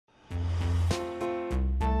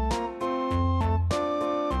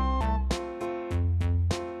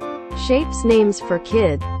Shapes names for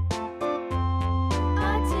kid. A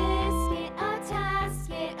tisket, a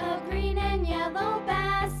tasket, a green and yellow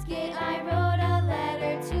basket. I wrote a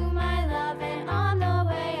letter to my love, and on the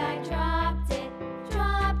way I dropped it.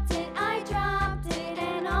 Dropped it, I dropped it,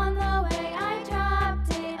 and on the way I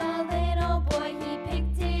dropped it. A little boy, he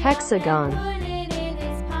picked it Hexagon. up and put it in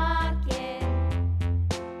his pocket.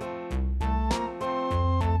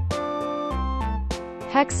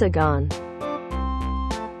 Hexagon.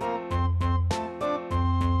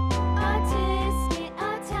 A tisket,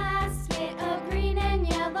 a tasket, a green and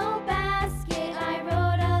yellow basket. I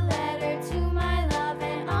wrote a letter to my love,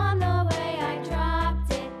 and on the way I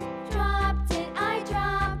dropped it. Dropped it, I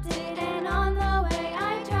dropped it, and on the way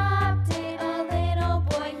I dropped it. A little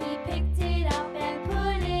boy, he picked it up and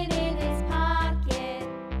put it in his pocket.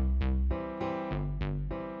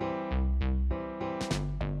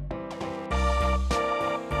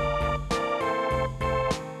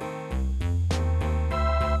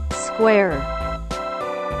 Square.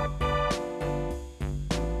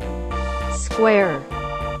 Square.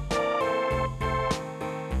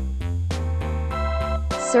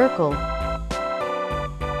 Circle.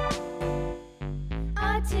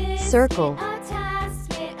 A tisket, Circle. a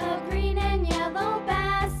tasket, a green and yellow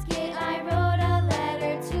basket. I wrote a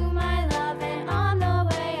letter to my love, and on the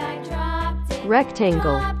way I dropped it.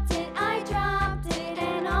 Rectangle. Dropped it, I dropped it,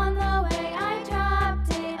 and on the way I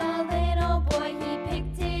dropped it. A little boy, he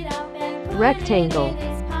picked it up and put Rectangle. it in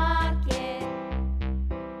his pocket.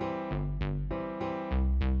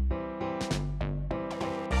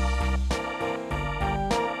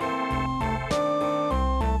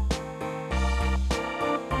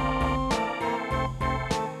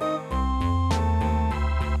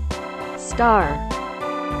 Star.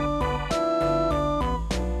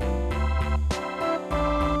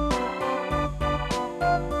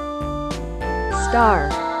 Star.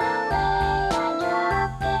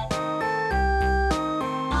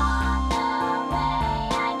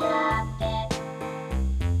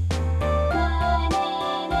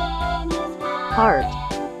 Heart.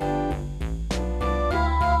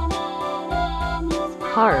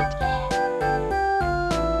 Heart.